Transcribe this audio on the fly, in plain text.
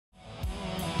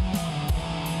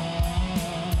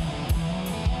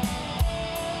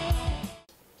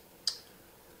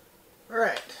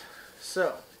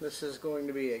So this is going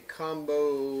to be a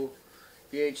combo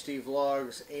VHD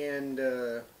vlogs and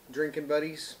drinking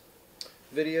buddies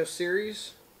video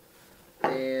series,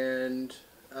 and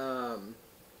what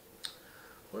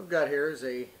we've got here is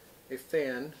a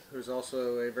fan who's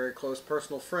also a very close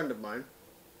personal friend of mine.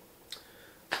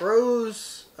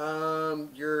 Grows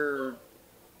your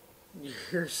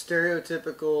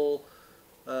stereotypical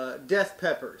death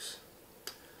peppers.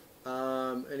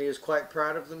 And he is quite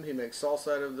proud of them. He makes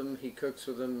salsa out of them. He cooks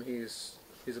with them. He's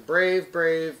a brave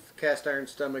cast iron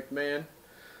stomached man.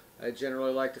 I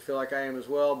generally like to feel like I am as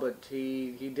well, but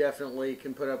he definitely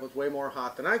can put up with way more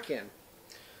hot than I can.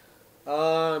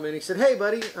 And he said, "Hey,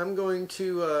 buddy, I'm going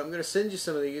to send you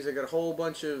some of these. I got a whole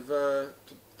bunch of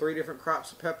 3 different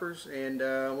crops of peppers, and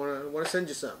I want to send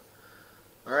you some."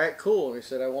 All right, cool. And he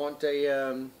said, "I want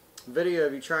a video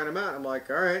of you trying them out." I'm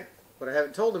like, "All right." What I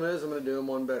haven't told him is I'm going to do him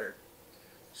one better.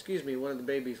 Excuse me, one of the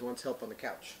babies wants help on the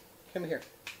couch. Come here.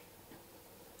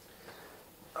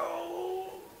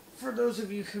 Oh, for those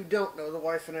of you who don't know, the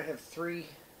wife and I have 3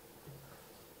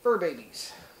 fur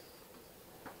babies.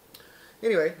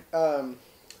 Anyway,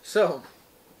 so,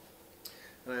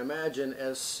 and I imagine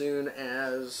as soon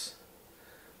as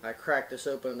I crack this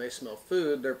open and they smell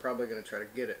food, they're probably going to try to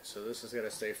get it. So this is going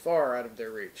to stay far out of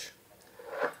their reach.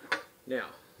 Now,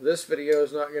 this video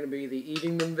is not going to be the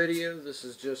eating them video. This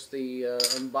is just the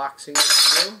unboxing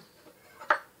video.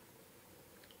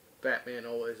 Batman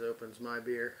always opens my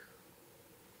beer.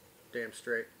 Damn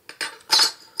straight.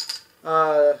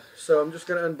 So I'm just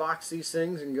going to unbox these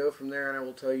things and go from there, and I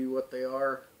will tell you what they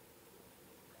are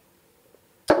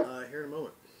here in a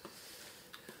moment.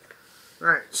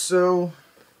 Alright, so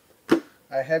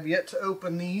I have yet to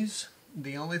open these.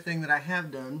 The only thing that I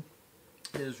have done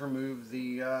is remove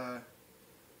the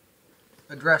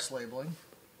address labeling.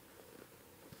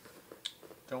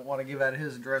 Don't want to give out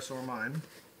his address or mine.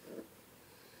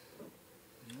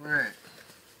 Alright.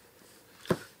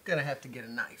 Gonna have to get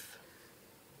a knife.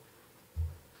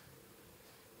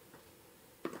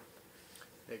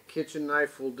 A kitchen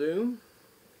knife will do.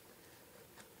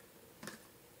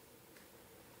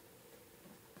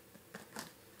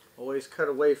 Always cut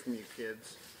away from you,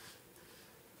 kids.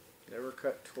 Never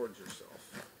cut towards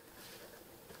yourself.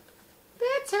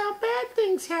 That's how bad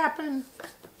things happen.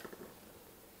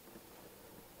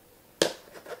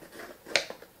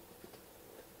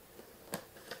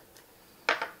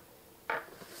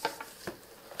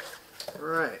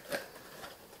 Right.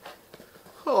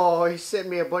 Oh, he sent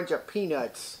me a bunch of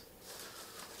peanuts.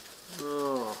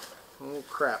 Oh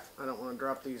crap. I don't want to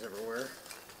drop these everywhere.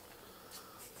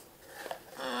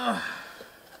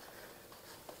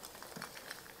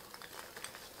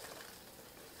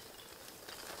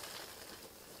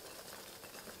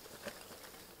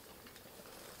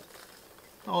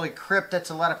 Holy crap, that's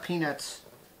a lot of peanuts.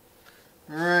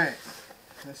 Alright,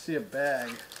 I see a bag.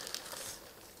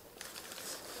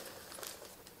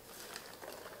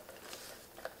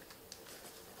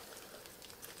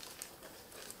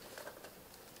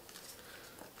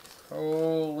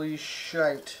 Holy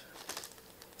shite.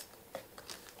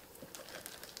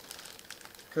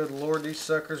 Good Lord, these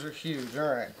suckers are huge.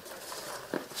 Alright.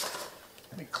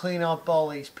 Let me clean up all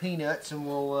these peanuts and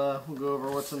we'll go over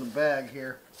what's in the bag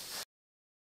here.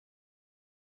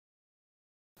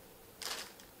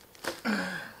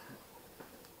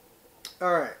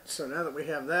 Alright, so now that we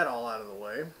have that all out of the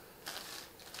way,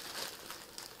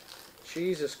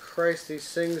 Jesus Christ,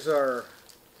 these things are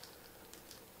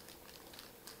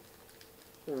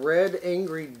red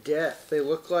angry death. They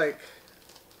look like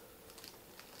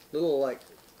little like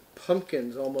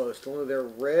pumpkins almost, only they're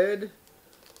red,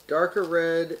 darker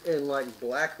red, and like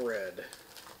black red.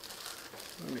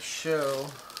 Let me show.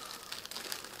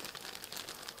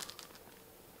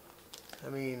 I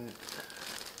mean,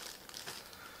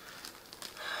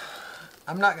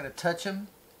 I'm not going to touch him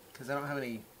because I don't have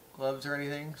any gloves or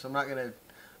anything, so I'm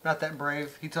not that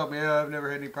brave. He told me, "Oh, I've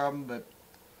never had any problem," but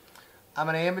I'm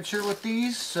an amateur with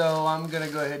these, so I'm going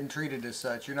to go ahead and treat it as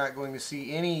such. You're not going to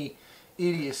see any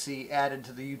idiocy added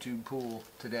to the YouTube pool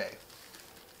today.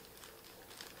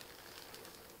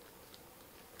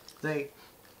 They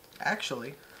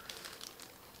actually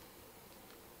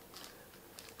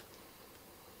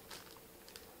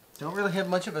don't really have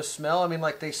much of a smell. I mean,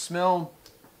 like, they smell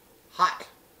hot,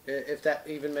 if that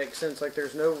even makes sense. Like,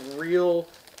 there's no real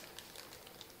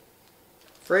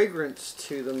fragrance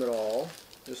to them at all,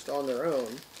 just on their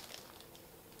own.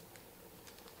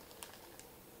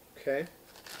 Okay.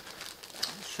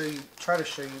 Try to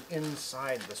show you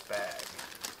inside this bag.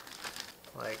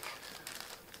 Like,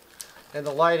 and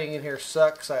the lighting in here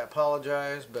sucks. I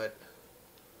apologize, but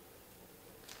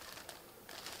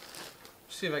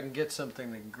See if I can get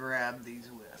something to grab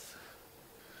these with.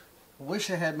 I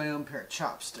wish I had my own pair of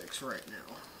chopsticks right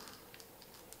now.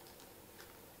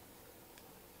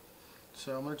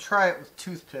 So I'm going to try it with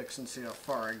toothpicks and see how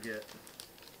far I get.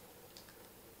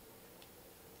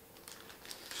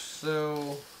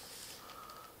 So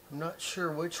I'm not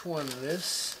sure which one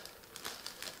this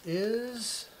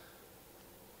is.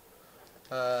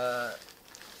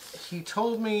 He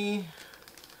told me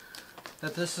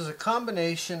that this is a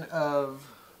combination of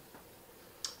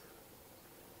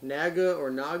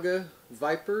Naga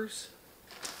vipers,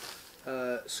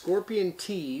 scorpion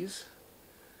teas,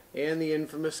 and the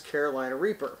infamous Carolina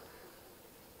Reaper.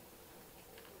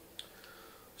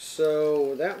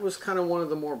 So that was kind of one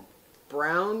of the more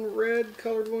brown red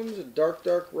colored ones, a dark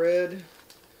red.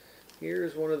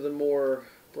 Here's one of the more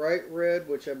bright red,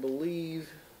 which I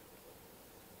believe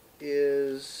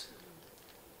is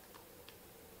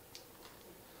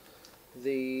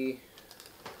the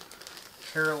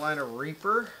Carolina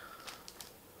Reaper.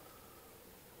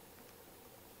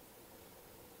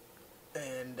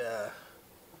 And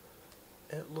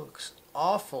it looks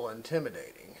awful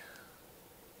intimidating.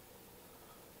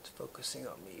 It's focusing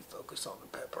on me. Focus on the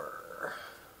pepper.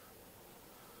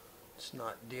 It's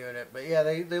not doing it. But yeah,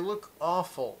 they look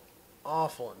awful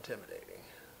intimidating.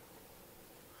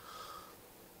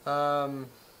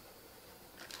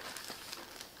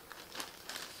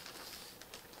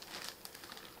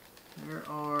 There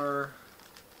are...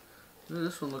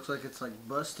 This one looks like it's like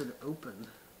busted open.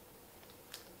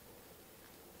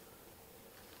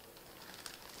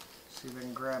 See if I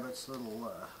can grab its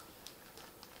little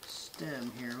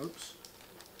stem here. Oops.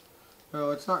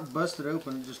 Oh, it's not busted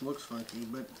open, it just looks funky,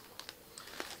 but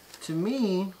to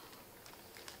me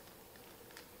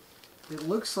it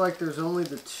looks like there's only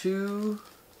the two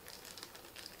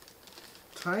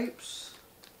types.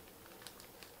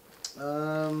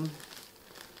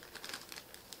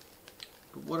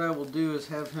 But what I will do is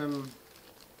have him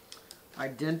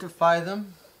identify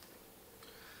them.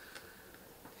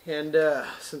 And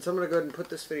since I'm going to go ahead and put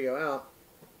this video out,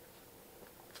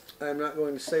 I'm not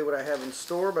going to say what I have in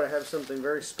store, but I have something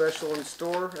very special in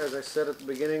store. As I said at the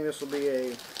beginning, this will be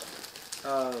a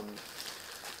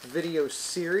video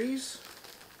series.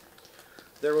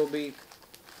 There will be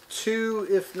 2,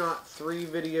 if not 3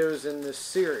 videos in this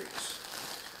series.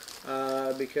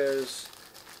 Because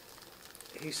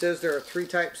he says there are 3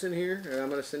 types in here, and I'm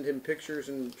going to send him pictures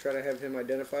and try to have him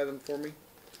identify them for me.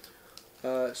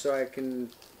 So I can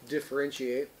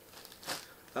differentiate.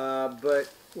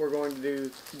 But we're going to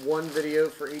do 1 video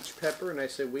for each pepper, and I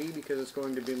say we because it's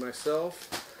going to be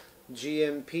myself,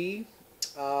 GMP,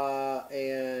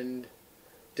 and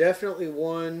definitely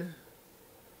 1,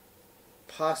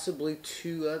 possibly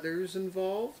 2 others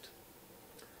involved.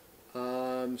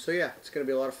 So yeah, it's going to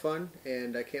be a lot of fun,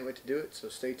 and I can't wait to do it, so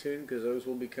stay tuned because those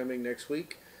will be coming next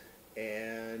week,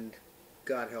 and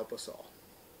God help us all.